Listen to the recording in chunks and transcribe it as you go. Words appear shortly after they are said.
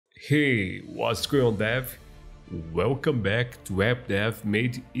Hey, what's going on, dev? Welcome back to App Dev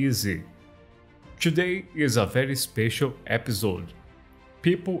Made Easy. Today is a very special episode.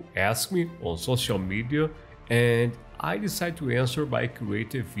 People ask me on social media and I decide to answer by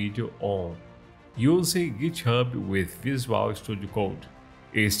creating a video on using GitHub with VisualStudioCode.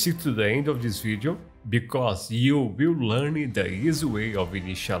 Stick to the end of this video because you will learn the easy way of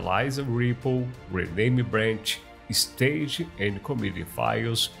initializing repo, rename branch, stage and committing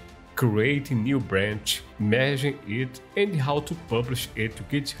files, creating new branch, merging it, and how to publish it to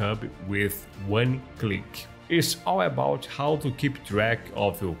GitHub with one click. It's all about how to keep track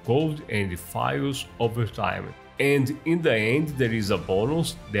of your code and files over time. And in the end, there is a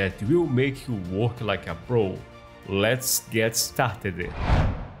bonus that will make you work like a pro. Let's get started.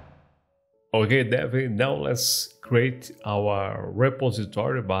 Okay, Dev, now let's create our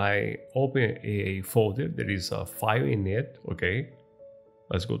repository by opening a folder. There is a file in it, okay?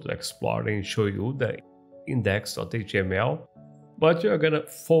 Let's go to Explorer and show you the index.html. But we're gonna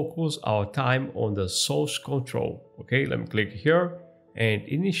focus our time on the source control, okay? Let me click here and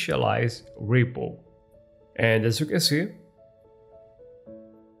initialize repo. And as you can see,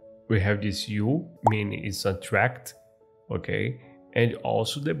 we have this U, meaning it's a tract, okay? And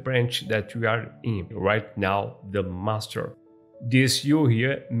also the branch that we are in right now, the master. This U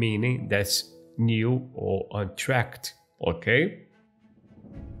here meaning that's new or untracked, okay?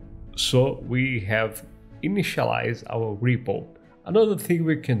 So we have initialized our repo. Another thing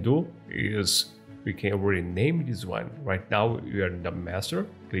we can do is we can rename this one. Right now we are in the master,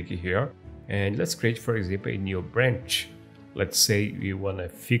 click here, and let's create, for example, a new branch. Let's say we want to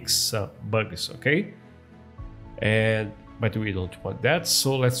fix some bugs, okay? But we don't want that,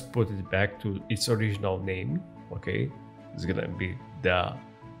 so let's put it back to its original name, okay? It's gonna be the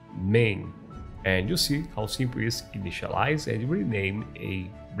main. And you see how simple it is: initialize and rename a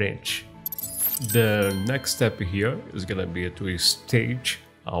branch. The next step here is gonna be to stage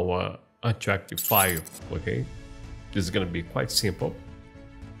our untracked file, okay? This is gonna be quite simple.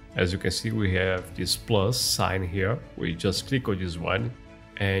 As you can see, we have this plus sign here. We just click on this one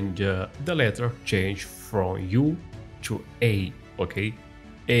and the letter change from U to A, okay?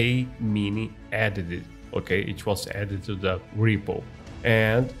 A meaning added, okay? It was added to the repo.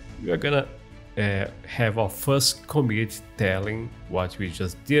 And we are gonna have our first commit telling what we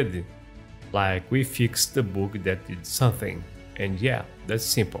just did. Like we fixed the bug that did something. And yeah, that's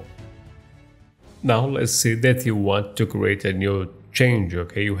simple. Now let's say that you want to create a new change,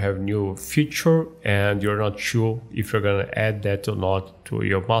 okay? You have new feature and you're not sure if you're gonna add that or not to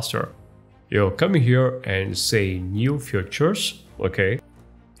your master. You'll come here and say new features, okay?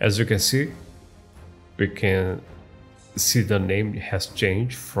 As you can see, we can see the name has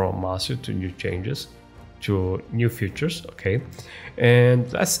changed from master to new changes to new features, okay? And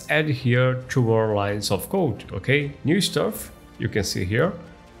let's add here 2 more lines of code, okay? New stuff, you can see here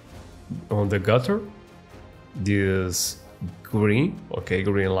on the gutter, this green, okay?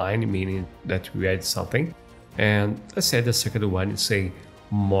 Green line meaning that we add something. And let's add the second one and say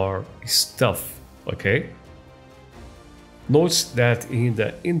more stuff, okay? Notice that in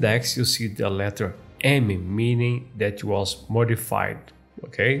the index you see the letter M, meaning that it was modified,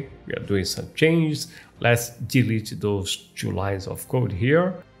 okay? We are doing some changes. Let's delete those 2 lines of code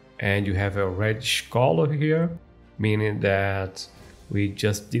here, and you have a reddish color here, meaning that we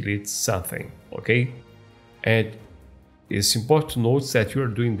just delete something, okay? And it's important to note that you are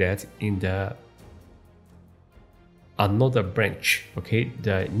doing that in the another branch, okay,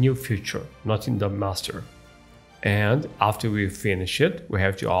 the new feature, not in the master. And after we finish it, we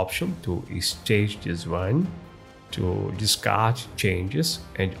have the option to stage this one, to discard changes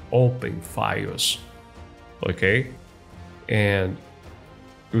and open files, okay? And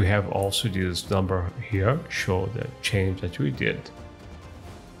we have also this number here, show the change that we did.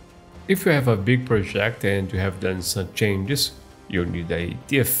 If you have a big project and you have done some changes, you need a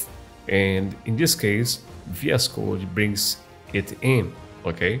diff. And in this case, VS Code brings it in,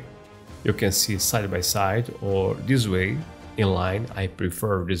 okay? You can see side by side or this way, inline. I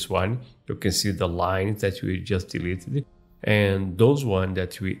prefer this one. You can see the lines that we just deleted and those ones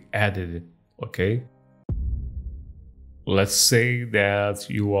that we added, okay? Let's say that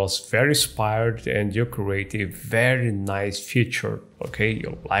you was very inspired and you create a very nice feature, okay?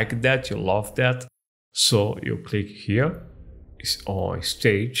 You like that, you love that. So you click here, it's on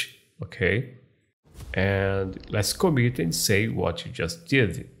stage, okay? And let's commit and say what you just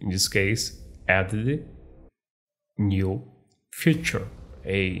did. In this case, added new feature,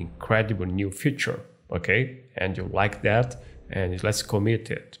 a incredible new feature, okay? And you like that, and let's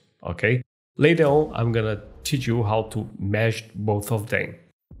commit it, okay? Later on, I'm gonna teach you how to mesh both of them.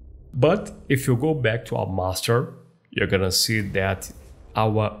 But if you go back to our master, you're gonna see that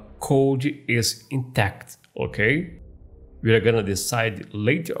our code is intact, okay? We are gonna decide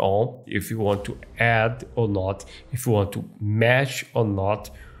later on if you want to add or not, if you want to match or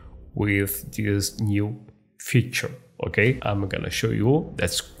not with this new feature, okay? I'm gonna show you.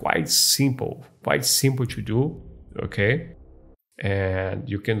 That's quite simple to do, okay? And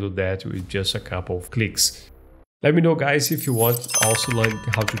you can do that with just a couple of clicks. Let me know, guys, if you want to also learn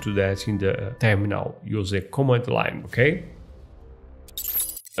how to do that in the terminal using command line, okay?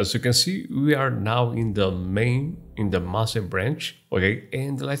 As you can see, we are now in the master branch, okay?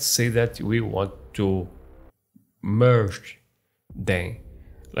 And let's say that we want to merge them.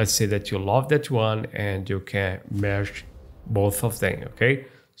 Let's say that you love that one and you can merge both of them, okay?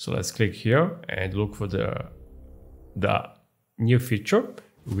 So let's click here and look for the new feature.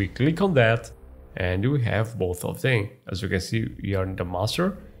 We click on that and we have both of them. As you can see, we are in the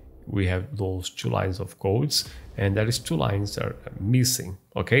master. We have those 2 lines of codes and there is 2 lines that are missing,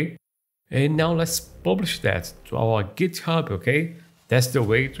 okay? And now let's publish that to our GitHub, okay? That's the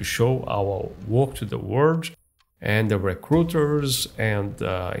way to show our work to the world, and the recruiters and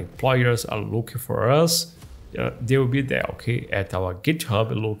employers are looking for us. They will be there, okay, at our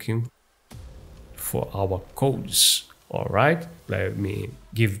GitHub looking for our codes. All right, let me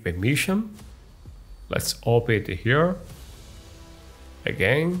give permission. Let's open it here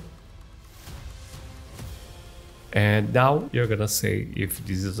again. And now you're gonna say if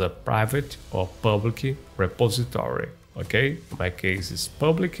this is a private or public repository, okay? In my case, it's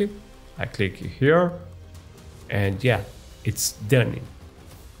public. I click here and yeah, it's done.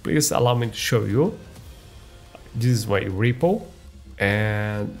 Please allow me to show you. This is my repo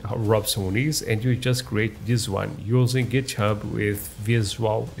and Robson is, and you just create this one using GitHub with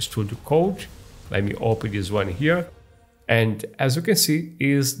VisualStudioCode. Let me open this one here. And as you can see,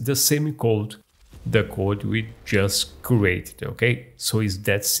 is the same code, the code we just created, okay? So it's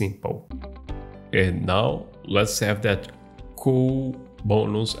that simple. And now let's have that cool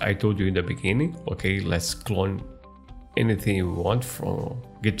bonus I told you in the beginning, okay? Let's clone anything you want from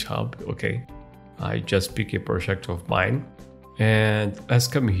GitHub, okay? I just pick a project of mine and let's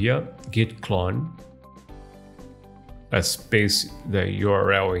come here, git clone. Let's paste the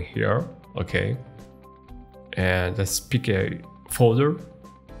URL in here, okay? And let's pick a folder.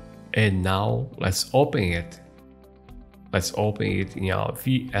 And now let's open it. Let's open it in our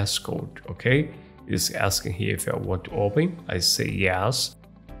VS Code, okay? It's asking here if I want to open. I say yes.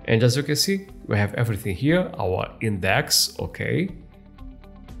 And as you can see, we have everything here, our index, okay?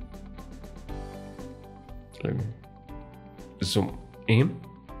 Let me zoom in.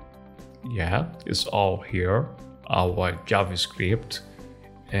 Yeah, it's all here. Our JavaScript,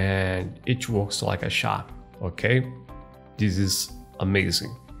 and it works like a shop, okay? This is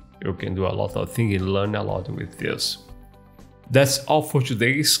amazing. You can do a lot of things and learn a lot with this. That's all for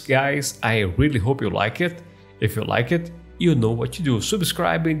today, guys. I really hope you like it. If you like it, you know what to do.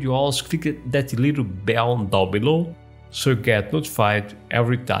 Subscribe and you also click that little bell down below so you get notified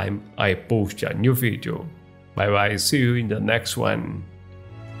every time I post a new video. Bye bye, see you in the next one.